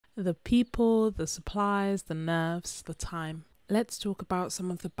The people, the supplies, the nerves, the time. Let's talk about some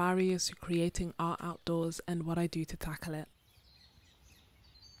of the barriers to creating art outdoors and what I do to tackle it.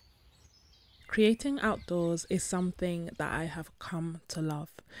 Creating outdoors is something that I have come to love.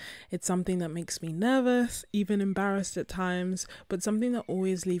 It's something that makes me nervous, even embarrassed at times, but something that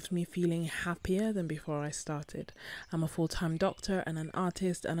always leaves me feeling happier than before I started. I'm a full-time doctor and an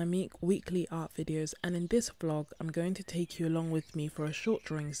artist, and I make weekly art videos, and in this vlog I'm going to take you along with me for a short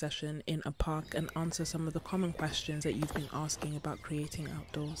drawing session in a park and answer some of the common questions that you've been asking about creating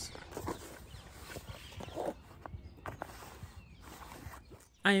outdoors.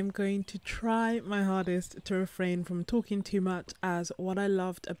 I am going to try my hardest to refrain from talking too much, as what I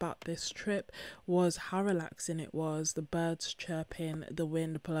loved about this trip was how relaxing it was, the birds chirping, the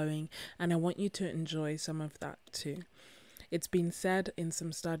wind blowing, and I want you to enjoy some of that too. It's been said in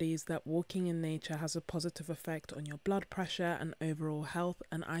some studies that walking in nature has a positive effect on your blood pressure and overall health,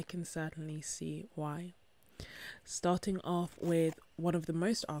 and I can certainly see why. Starting off with one of the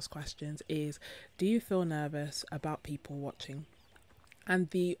most asked questions is, do you feel nervous about people watching?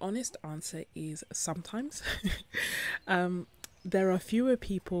 And the honest answer is sometimes. There are fewer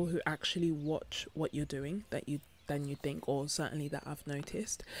people who actually watch what you're doing than you think, or certainly that I've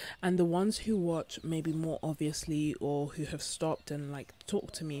noticed. And the ones who watch maybe more obviously, or who have stopped and like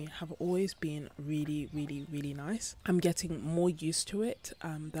talked to me, have always been really, really, really nice. I'm getting more used to it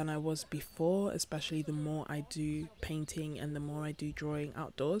than I was before, especially the more I do painting and the more I do drawing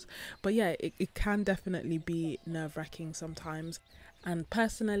outdoors. But yeah, it can definitely be nerve-wracking sometimes. And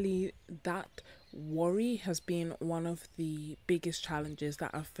personally, that worry has been one of the biggest challenges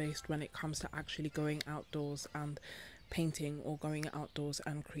that I've faced when it comes to actually going outdoors and painting, or going outdoors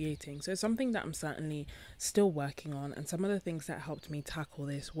and creating. So it's something that I'm certainly still working on, and some of the things that helped me tackle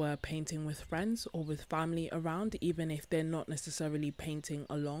this were painting with friends or with family around, even if they're not necessarily painting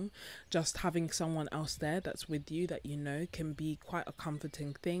along. Just having someone else there that's with you, that you know, can be quite a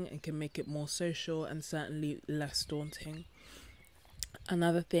comforting thing and can make it more social and certainly less daunting.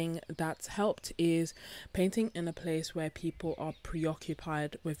 Another thing that's helped is painting in a place where people are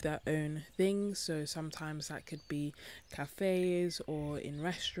preoccupied with their own things. So sometimes that could be cafes or in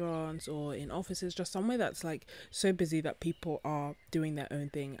restaurants or in offices, just somewhere that's like so busy that people are doing their own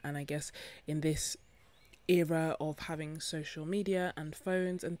thing. And I guess in this era of having social media and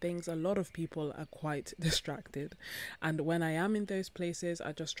phones and things, a lot of people are quite distracted. And when I am in those places,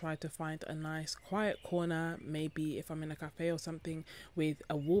 I just try to find a nice quiet corner, maybe if I'm in a cafe or something, with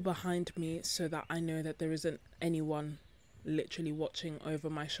a wall behind me, so that I know that there isn't anyone literally watching over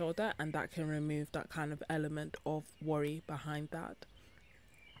my shoulder, and that can remove that kind of element of worry behind that.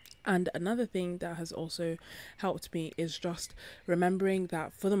 And another thing that has also helped me is just remembering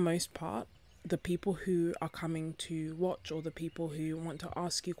that for the most part, the people who are coming to watch, or the people who want to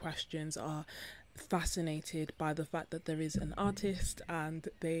ask you questions, are fascinated by the fact that there is an artist, and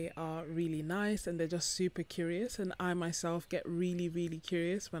they are really nice and they're just super curious. And I myself get really, really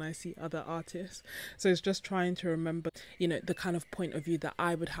curious when I see other artists. So it's just trying to remember, you know, the kind of point of view that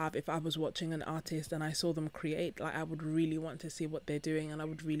I would have if I was watching an artist and I saw them create. Like, I would really want to see what they're doing, and I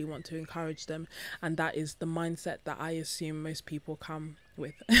would really want to encourage them. And that is the mindset that I assume most people come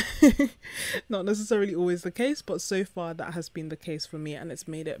with. Not necessarily always the case, but so far that has been the case for me, and it's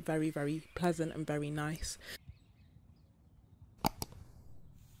made it very, very pleasant and very nice.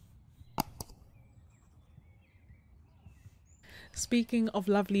 Speaking of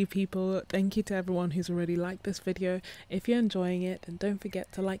lovely people, thank you to everyone who's already liked this video. If you're enjoying it, then don't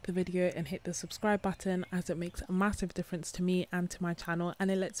forget to like the video and hit the subscribe button, as it makes a massive difference to me and to my channel,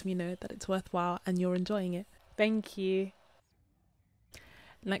 and it lets me know that it's worthwhile and you're enjoying it. Thank you.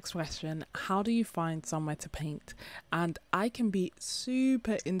 Next question, how do you find somewhere to paint? And I can be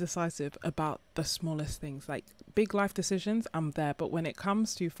super indecisive about the smallest things, like big life decisions, I'm there. But when it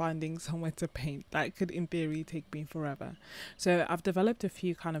comes to finding somewhere to paint, that could in theory take me forever. So I've developed a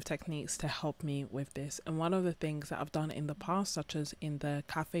few kind of techniques to help me with this. And one of the things that I've done in the past, such as in the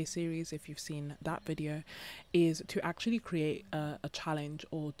cafe series, if you've seen that video, is to actually create a challenge,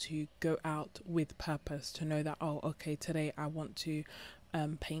 or to go out with purpose, to know that, oh, okay, today I want to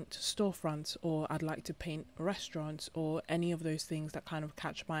paint storefronts, or I'd like to paint restaurants, or any of those things that kind of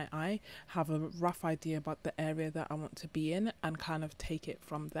catch my eye, have a rough idea about the area that I want to be in, and kind of take it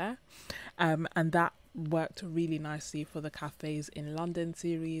from there. And that worked really nicely for the cafes in London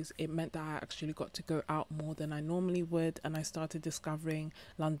series. It meant that I actually got to go out more than I normally would, and I started discovering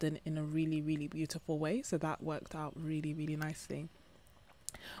London in a really, really beautiful way. So that worked out really, really nicely.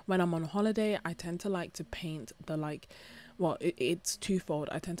 When I'm on holiday, I tend to like to paint the it's twofold.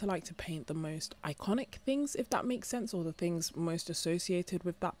 I tend to like to paint the most iconic things, if that makes sense, or the things most associated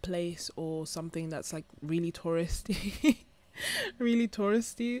with that place, or something that's like really touristy. Really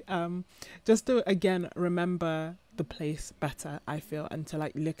touristy, just to again remember the place better, I feel, and to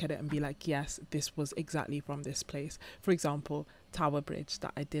like look at it and be like, yes, this was exactly from this place. For example, Tower Bridge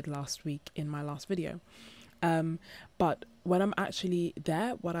that I did last week in my last video. But when I'm actually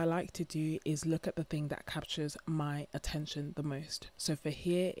there, what I like to do is look at the thing that captures my attention the most. So for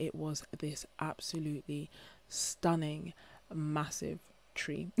here, it was this absolutely stunning, massive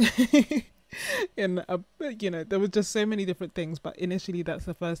tree. In a, there was just so many different things, but initially that's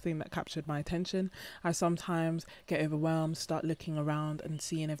the first thing that captured my attention. I sometimes get overwhelmed, start looking around and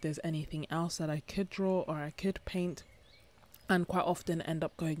seeing if there's anything else that I could draw or I could paint, and quite often end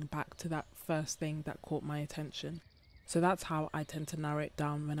up going back to that first thing that caught my attention. So that's how I tend to narrow it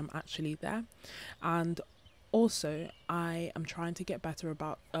down when I'm actually there. And also, I am trying to get better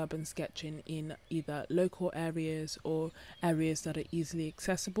about urban sketching in either local areas or areas that are easily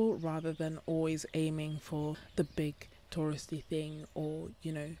accessible, rather than always aiming for the big touristy thing, or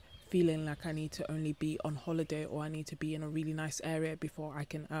feeling like I need to only be on holiday or I need to be in a really nice area before I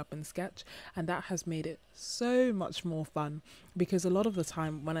can urban sketch. And that has made it so much more fun, because a lot of the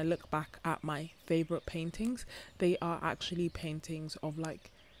time when I look back at my favorite paintings, they are actually paintings of like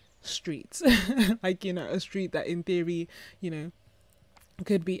streets like a street that in theory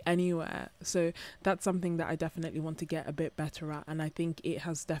could be anywhere. So that's something that I definitely want to get a bit better at, and I think it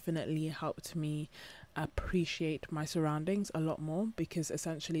has definitely helped me appreciate my surroundings a lot more, because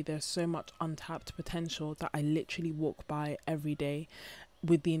essentially there's so much untapped potential that I literally walk by every day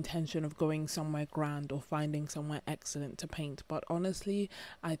with the intention of going somewhere grand or finding somewhere excellent to paint. But honestly,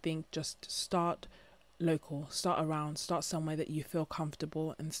 I think just start local, start around, start somewhere that you feel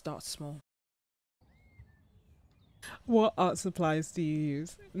comfortable, and start small. What art supplies do you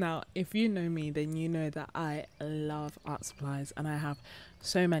use? Now, if you know me, then you know that I love art supplies, and I have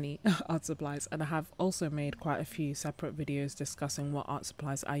so many art supplies, and I have also made quite a few separate videos discussing what art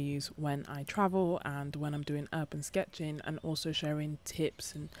supplies I use when I travel and when I'm doing urban sketching, and also sharing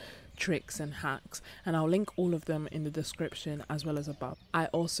tips and tricks and hacks, and I'll link all of them in the description as well as above. I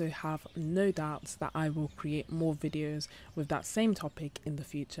also have no doubts that I will create more videos with that same topic in the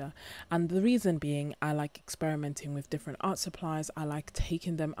future, and the reason being, I like experimenting with different art supplies, I like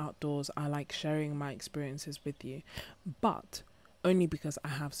taking them outdoors, I like sharing my experiences with you, but only because I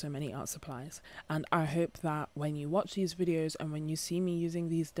have so many art supplies. And I hope that when you watch these videos and when you see me using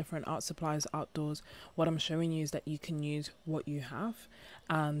these different art supplies outdoors, what I'm showing you is that you can use what you have,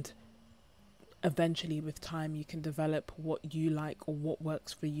 and eventually with time you can develop what you like or what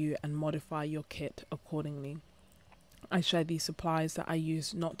works for you and modify your kit accordingly. I share these supplies that I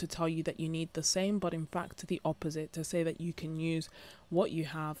use not to tell you that you need the same, but in fact the opposite, to say that you can use what you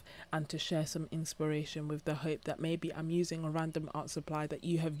have and to share some inspiration, with the hope that maybe I'm using a random art supply that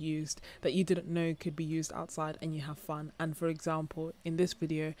you have used that you didn't know could be used outside, and you have fun. And for example, in this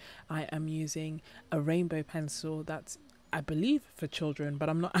video I am using a rainbow pencil that's, I believe, for children, but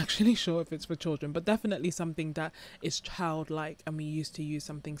I'm not actually sure if it's for children, but definitely something that is childlike, and we used to use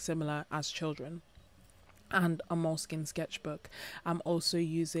something similar as children. And a Moleskine sketchbook. I'm also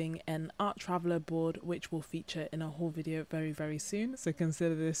using an art traveler board, which will feature in a whole video very, very soon, so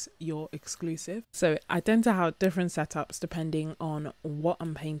consider this your exclusive. So I tend to have different setups depending on what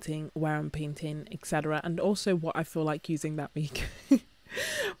I'm painting, where I'm painting, etc., and also what I feel like using that week.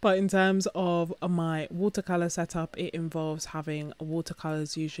 But in terms of my watercolor setup, it involves having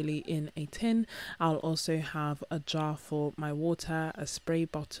watercolors usually in a tin. I'll also have a jar for my water, a spray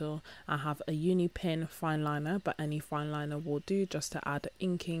bottle. I have a uni pen fine liner, but any fine liner will do just to add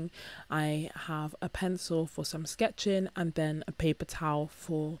inking. I have a pencil for some sketching, and then a paper towel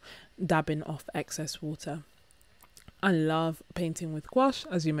for dabbing off excess water. I love painting with gouache,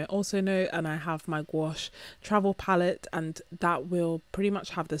 as you may also know, and I have my gouache travel palette, and that will pretty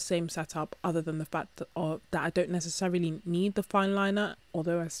much have the same setup, other than the fact that I don't necessarily need the fine liner,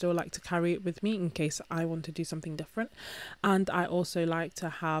 although I still like to carry it with me in case I want to do something different. And I also like to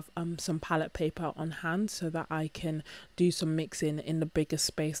have some palette paper on hand so that I can do some mixing in the bigger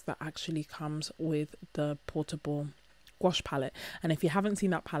space that actually comes with the portable gouache palette. And if you haven't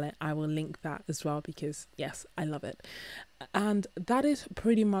seen that palette, I will link that as well, because yes, I love it. And that is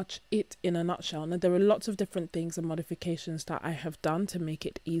pretty much it in a nutshell. Now, there are lots of different things and modifications that I have done to make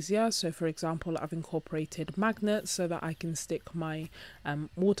it easier. So, for example, I've incorporated magnets so that I can stick my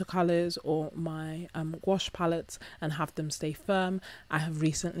watercolors or my gouache palettes and have them stay firm. I have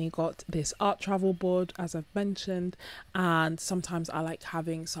recently got this art travel board, as I've mentioned, and sometimes I like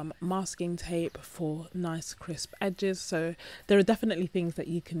having some masking tape for nice crisp edges. So there are definitely things that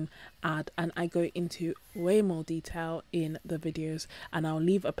you can add, and I go into way more detail in the videos, and I'll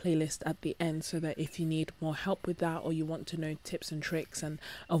leave a playlist at the end so that if you need more help with that, or you want to know tips and tricks and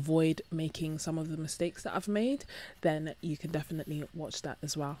avoid making some of the mistakes that I've made, then you can definitely watch that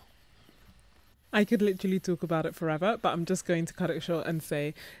as well. I could literally talk about it forever, but I'm just going to cut it short and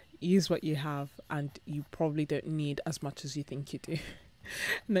say use what you have, and you probably don't need as much as you think you do.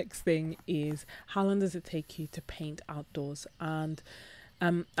 Next thing is, how long does it take you to paint outdoors? And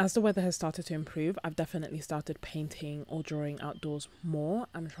as the weather has started to improve, I've definitely started painting or drawing outdoors more.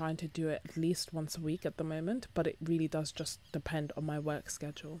 I'm trying to do it at least once a week at the moment, but it really does just depend on my work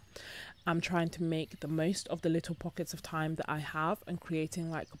schedule. I'm trying to make the most of the little pockets of time that I have and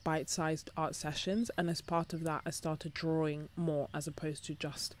creating like bite-sized art sessions. And as part of that, I started drawing more as opposed to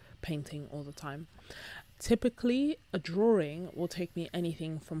just painting all the time. Typically, a drawing will take me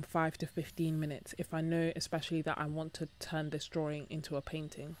anything from 5 to 15 minutes if I know especially that I want to turn this drawing into a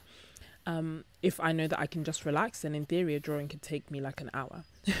painting. If I know that I can just relax, then in theory a drawing could take me like an hour.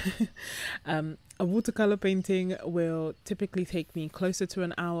 A watercolor painting will typically take me closer to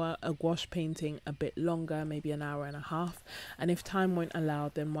an hour, a gouache painting a bit longer, maybe an hour and a half. And if time won't allow,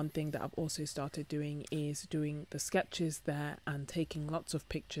 then one thing that I've also started doing is doing the sketches there and taking lots of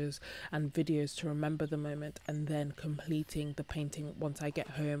pictures and videos to remember the moment, and then completing the painting once I get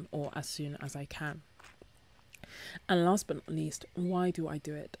home or as soon as I can. And last but not least, why do I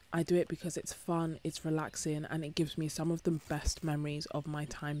do it? I do it because it's fun, it's relaxing, and it gives me some of the best memories of my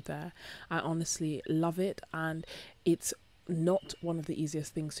time there. I honestly love it, and it's not one of the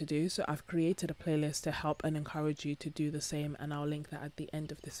easiest things to do. So I've created a playlist to help and encourage you to do the same, and I'll link that at the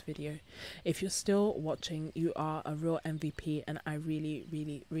end of this video. If you're still watching, you are a real MVP, and I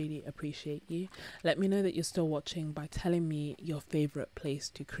really appreciate you. Let me know that you're still watching by telling me your favorite place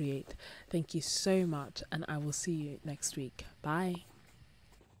to create. Thank you so much, and I will see you next week. Bye.